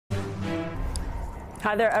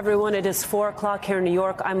Hi there, everyone. It is 4 o'clock here in New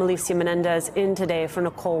York. I'm Alicia Menendez, in today for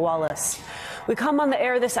Nicole Wallace. We come on the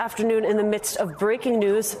air this afternoon in the midst of breaking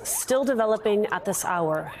news still developing at this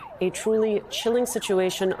hour. A truly chilling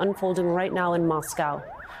situation unfolding right now in Moscow.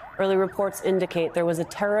 Early reports indicate there was a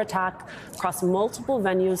terror attack across multiple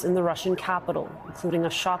venues in the Russian capital, including a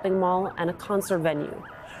shopping mall and a concert venue.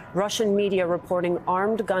 Russian media reporting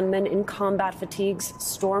armed gunmen in combat fatigues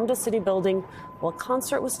stormed a city building while a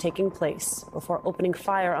concert was taking place before opening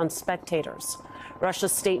fire on spectators.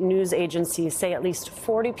 Russia's state news agencies say at least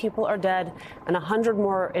 40 people are dead and 100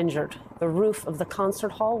 more are injured. The roof of the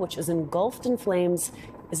concert hall, which is engulfed in flames,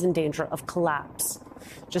 is in danger of collapse.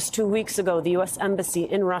 Just 2 weeks ago, the U.S. Embassy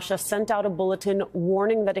in Russia sent out a bulletin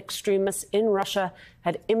warning that extremists in Russia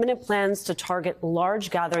had imminent plans to target large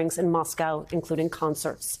gatherings in Moscow, including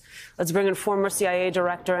concerts. Let's bring in former CIA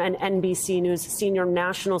director and NBC News senior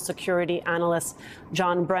national security analyst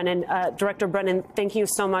John Brennan. Director Brennan, thank you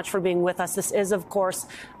so much for being with us. This is, of course,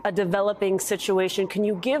 a developing situation. Can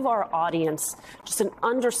you give our audience just an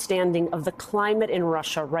understanding of the climate in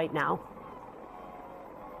Russia right now?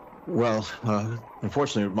 Well,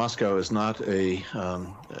 unfortunately, Moscow is not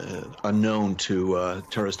unknown to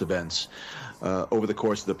terrorist events. Over the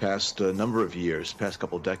course of the past number of years, past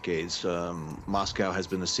couple of decades, Moscow has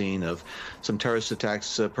been the scene of some terrorist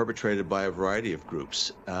attacks perpetrated by a variety of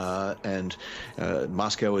groups. And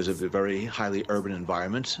Moscow is a very highly urban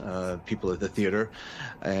environment, people at the theater.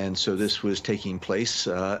 And so this was taking place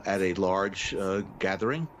at a large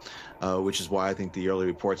gathering. Which is why I think the early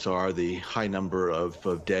reports are the high number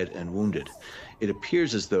of dead and wounded. It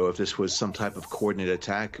appears as though if this was some type of coordinated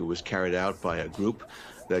attack, it was carried out by a group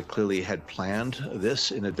that clearly had planned this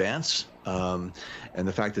in advance. And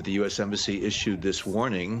the fact that the U.S. Embassy issued this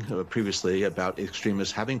warning previously about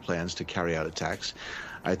extremists having plans to carry out attacks,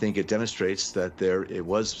 I think it demonstrates that it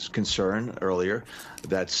was concern earlier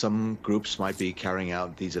that some groups might be carrying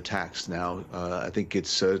out these attacks. Now, I think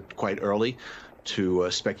it's quite early to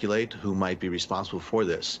speculate who might be responsible for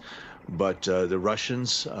this. But the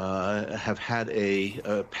Russians have had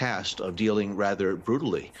a past of dealing rather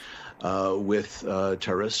brutally with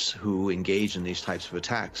terrorists who engage in these types of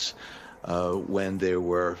attacks. When there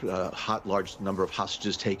were large number of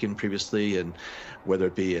hostages taken previously, and whether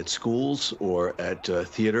it be at schools or at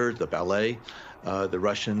theater, the ballet, the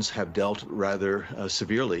Russians have dealt rather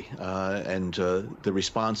severely, and the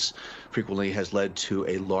response frequently has led to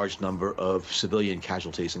a large number of civilian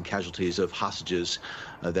casualties and casualties of hostages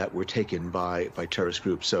that were taken by terrorist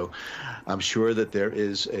groups. So I'm sure that there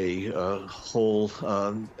is a whole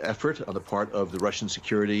effort on the part of the Russian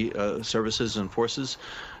security services and forces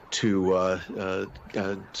to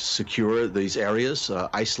secure these areas,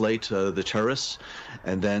 isolate the terrorists,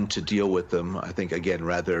 and then to deal with them, I think, again,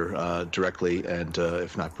 rather directly and,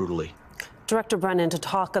 if not brutally. Director Brennan, to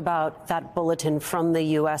talk about that bulletin from the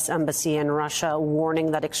U.S. Embassy in Russia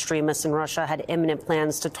warning that extremists in Russia had imminent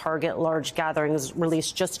plans to target large gatherings,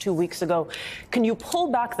 released just 2 weeks ago. Can you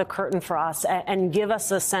pull back the curtain for us and give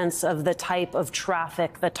us a sense of the type of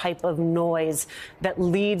traffic, the type of noise that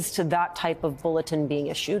leads to that type of bulletin being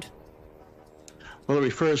issued? Well, it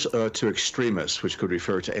refers to extremists, which could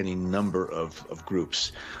refer to any number of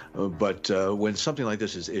groups. But when something like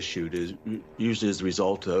this is issued, it usually is the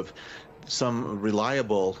result of some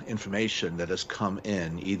reliable information that has come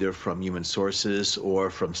in, either from human sources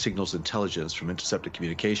or from signals intelligence from intercepted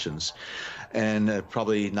communications, and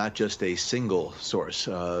probably not just a single source,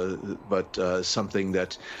 but something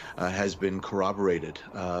that has been corroborated,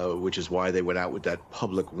 which is why they went out with that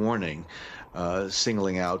public warning,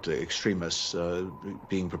 singling out extremists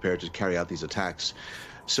being prepared to carry out these attacks.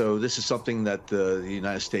 So this is something that the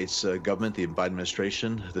United States government, the Biden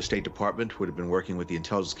administration, the State Department would have been working with the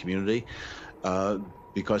intelligence community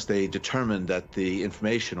because they determined that the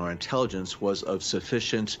information or intelligence was of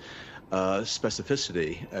sufficient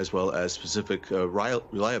specificity as well as specific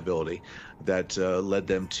reliability that led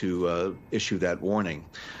them to issue that warning.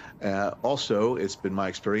 Also, it's been my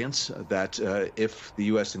experience that if the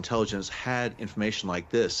U.S. intelligence had information like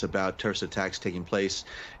this about terrorist attacks taking place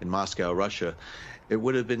in Moscow, Russia, it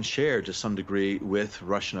would have been shared to some degree with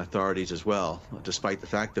Russian authorities as well, despite the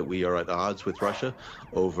fact that we are at odds with Russia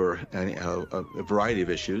over a variety of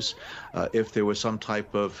issues. If there was some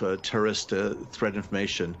type of terrorist threat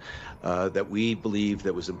information that we believed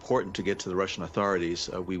that was important to get to the Russian authorities,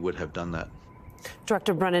 we would have done that.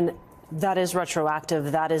 Director Brennan, that is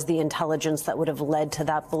retroactive. That is the intelligence that would have led to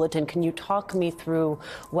that bulletin. Can you talk me through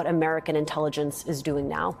what American intelligence is doing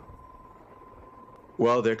now?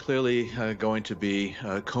 Well, they're clearly going to be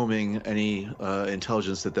combing any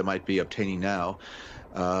intelligence that they might be obtaining now,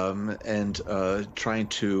 and trying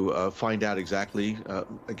to find out exactly,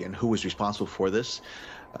 again, who was responsible for this.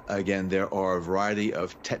 Again, there are a variety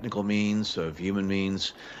of technical means, of human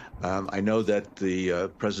means. I know that the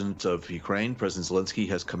president of Ukraine, President Zelensky,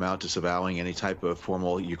 has come out disavowing any type of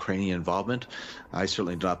formal Ukrainian involvement. I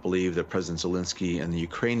certainly do not believe that President Zelensky and the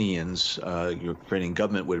Ukrainian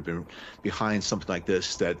government would have been behind something like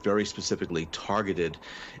this that very specifically targeted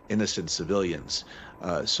innocent civilians.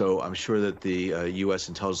 So I'm sure that the U.S.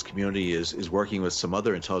 intelligence community is working with some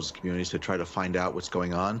other intelligence communities to try to find out what's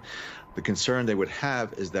going on. The concern they would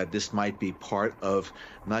have is that this might be part of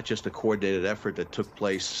not just a coordinated effort that took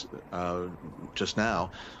place just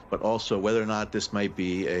now, but also whether or not this might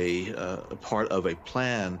be a part of a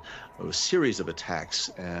plan of a series of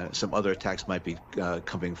attacks. Some other attacks might be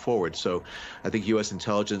coming forward. So I think U.S.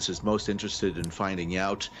 intelligence is most interested in finding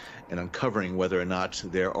out and uncovering whether or not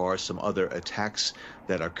there are some other attacks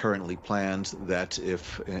that are currently planned that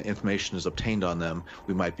if information is obtained on them,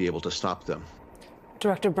 we might be able to stop them.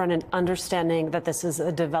 Director Brennan, understanding that this is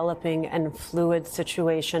a developing and fluid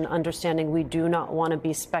situation, understanding we do not want to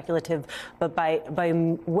be speculative, but by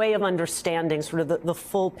way of understanding sort of the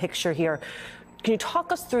full picture here, can you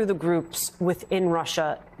talk us through the groups within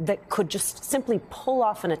Russia that could just simply pull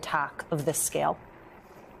off an attack of this scale?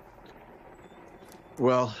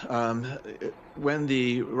 Well, when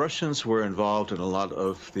the Russians were involved in a lot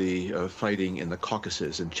of the fighting in the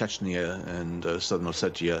Caucasus, in Chechnya and southern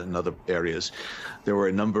Ossetia and other areas, there were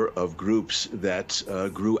a number of groups that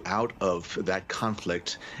grew out of that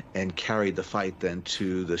conflict and carried the fight then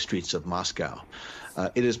to the streets of Moscow.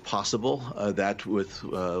 It is possible that with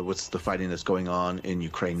what's the fighting that's going on in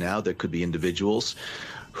Ukraine now, there could be individuals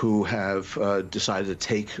who have decided to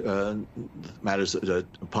take matters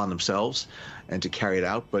upon themselves and to carry it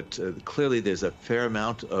out. But clearly there's a fair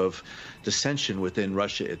amount of dissension within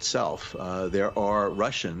Russia itself. There are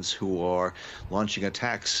Russians who are launching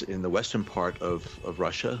attacks in the western part of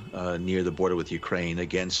Russia near the border with Ukraine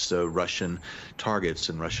against Russian targets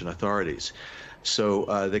and Russian authorities. So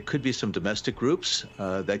there could be some domestic groups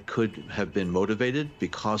that could have been motivated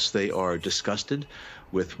because they are disgusted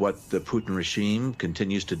with what the Putin regime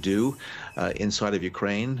continues to do inside of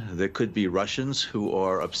Ukraine. There could be Russians who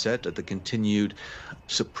are upset at the continued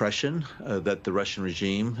suppression that the Russian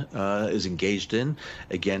regime is engaged in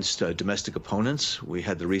against domestic opponents. We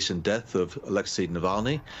had the recent death of Alexei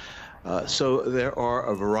Navalny. So there are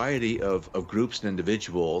a variety of groups and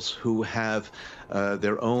individuals who have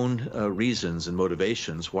their own reasons and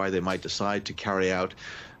motivations why they might decide to carry out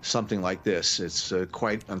something like this. It's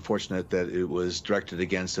quite unfortunate that it was directed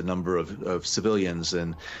against a number of civilians,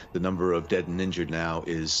 and the number of dead and injured now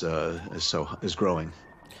is growing.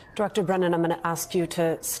 Director Brennan, I'm going to ask you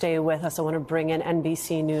to stay with us. I want to bring in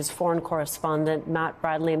NBC News foreign correspondent Matt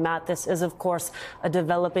Bradley. Matt, this is, of course, a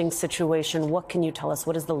developing situation. What can you tell us?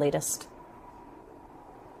 What is the latest?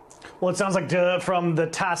 Well, it sounds like from the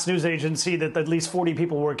TASS news agency that at least 40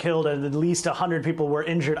 people were killed and at least 100 people were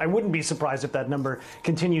injured. I wouldn't be surprised if that number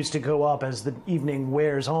continues to go up as the evening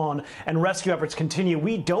wears on and rescue efforts continue.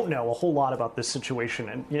 We don't know a whole lot about this situation.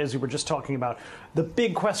 And as we were just talking about, the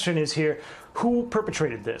big question is here, who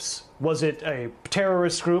perpetrated this? Was it a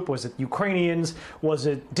terrorist group? Was it Ukrainians? Was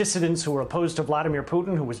it dissidents who were opposed to Vladimir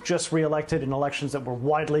Putin, who was just reelected in elections that were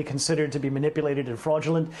widely considered to be manipulated and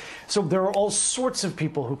fraudulent? So there are all sorts of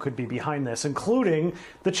people who could be behind this, including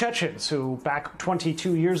the Chechens, who back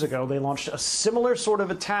 22 years ago, they launched a similar sort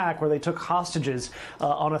of attack where they took hostages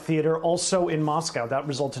on a theater also in Moscow. That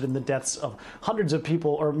resulted in the deaths of hundreds of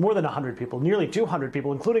people, or more than 100 people, nearly 200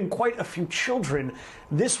 people, including quite a few children.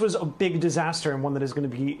 This was a big disaster and one that is going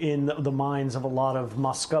to be in the minds of a lot of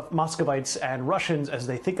Muscovites and Russians as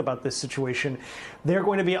they think about this situation. They're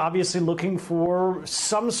going to be obviously looking for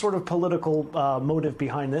some sort of political motive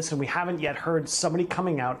behind this, and we haven't yet heard somebody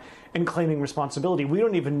coming out and claiming responsibility. We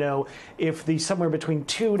don't even know if the somewhere between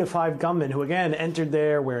 2 to 5 gunmen who, again, entered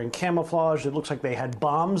there wearing camouflage. It looks like they had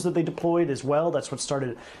bombs that they deployed as well. That's what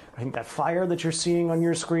started, I think, that fire that you're seeing on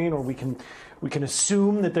your screen, or we can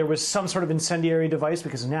assume that there was some sort of incendiary device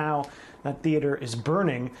because now that theater is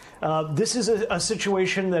burning. This is a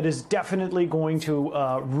situation that is definitely going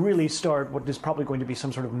to really start what is probably going to be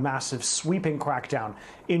some sort of massive sweeping crackdown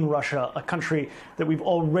in Russia, a country that we've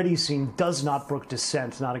already seen does not brook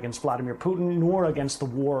dissent, not against Vladimir Putin nor against the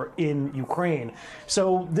war in Ukraine.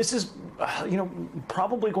 So this is,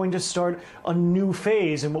 probably going to start a new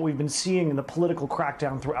phase in what we've been seeing in the political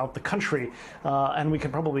crackdown throughout the country. And we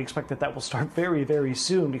can probably expect that will start very, very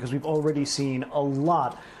soon, because we've already seen a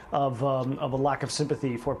lot of a lack of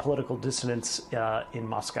sympathy for political dissidents in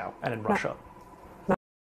Moscow and in Russia.